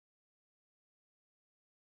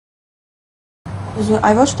So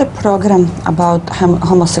I watched a program about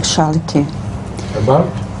homosexuality. About?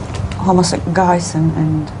 Guys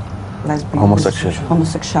and lesbians.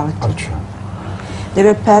 Homosexuality. Achha. They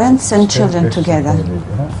were parents and children together.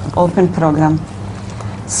 Open program.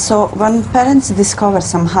 So when parents discover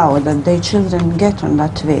somehow that their children get on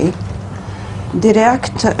that way, they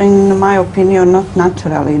react, in my opinion, not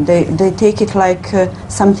naturally. They take it like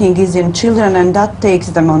something is in children and that takes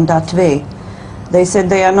them on that way. They said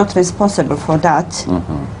they are not responsible for that.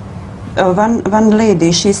 One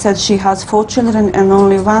lady, she said she has 4 children and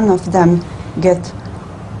only one of them get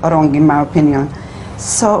wrong, in my opinion.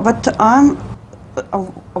 So what I'm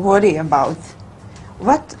worried about,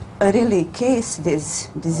 what really cause this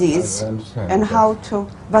disease and how to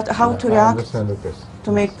react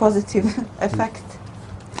to make positive effect.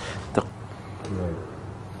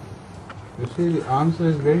 You see, the answer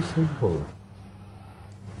is very simple.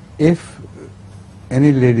 If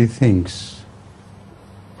any lady thinks,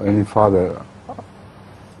 or any father,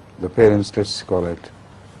 the parents, let's call it,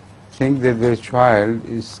 think that their child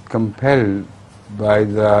is compelled by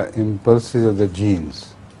the impulses of the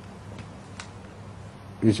genes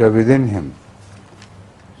which are within him.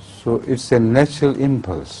 So it's a natural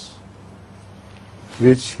impulse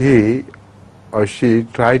which he or she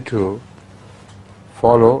try to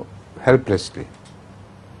follow helplessly.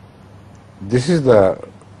 This is the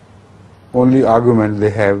only argument they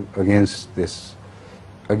have against this,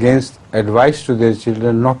 against advice to their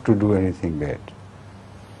children not to do anything bad.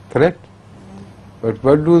 Correct? But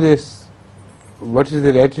what is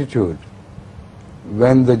their attitude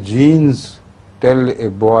when the genes tell a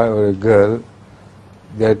boy or a girl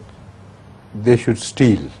that they should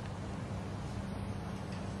steal?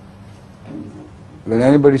 When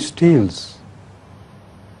anybody steals,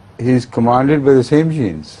 he is commanded by the same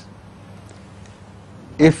genes.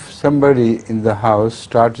 If somebody in the house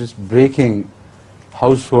starts breaking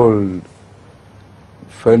household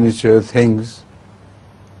furniture, things,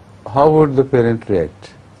 how would the parent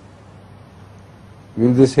react?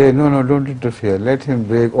 Will they say, no, don't interfere, let him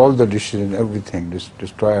break all the dishes and everything,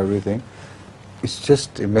 destroy everything? It's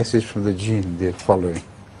just a message from the gene they're following.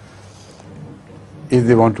 If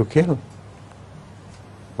they want to kill,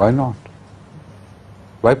 why not?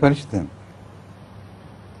 Why punish them?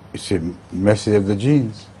 It's a message of the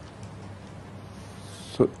genes.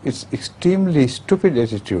 So it's extremely stupid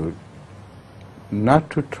attitude not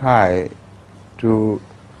to try to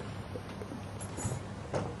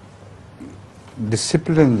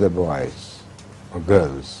discipline the boys or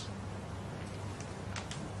girls,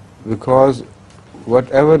 because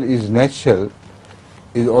whatever is natural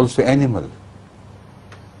is also animal.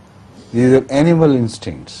 These are animal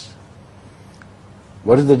instincts.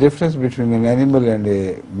 What is the difference between an animal and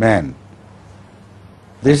a man?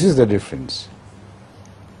 This is the difference.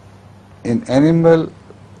 In animal,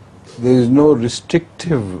 there is no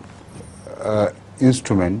restrictive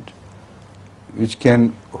instrument which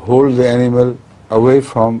can hold the animal away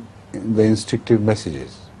from the instinctive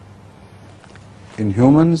messages. In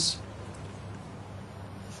humans,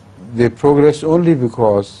 they progress only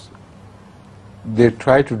because they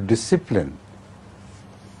try to discipline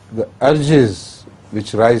the urges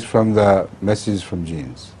which rise from the messages from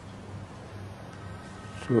genes.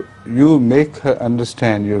 So you make her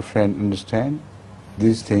understand, your friend understand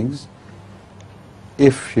these things.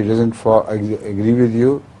 If she doesn't agree with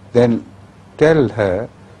you, then tell her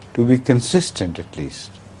to be consistent at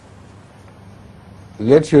least.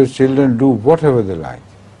 Let your children do whatever they like,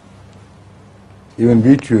 even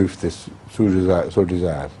beat you if they so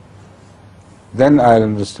desire. Then I'll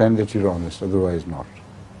understand that you're honest, otherwise not.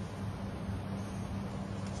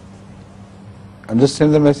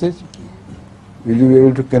 Understand the message? Will you be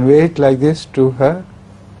able to convey it like this to her?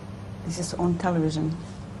 This is on television.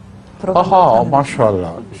 Aha,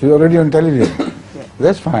 mashallah. She's already on television. Yeah.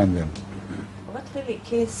 That's fine then. What really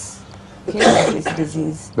causes this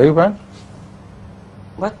disease? Beg your pardon?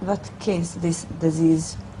 What causes this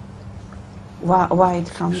disease? Why it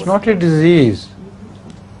comes? It's not a disease.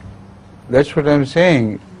 That's what I'm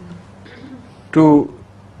saying. To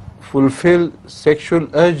fulfill sexual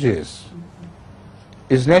urges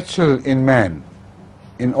is natural in man,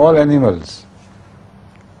 in all animals.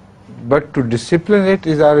 But to discipline it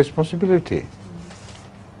is our responsibility.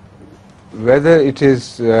 Whether it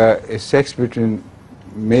is a sex between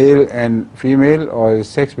male and female, or a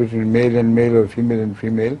sex between male and male, or female and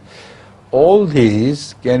female, all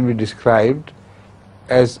these can be described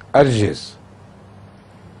as urges.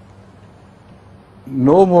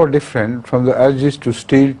 No more different from the urges to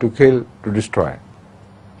steal, to kill, to destroy.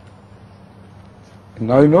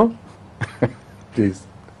 Now you know? Please.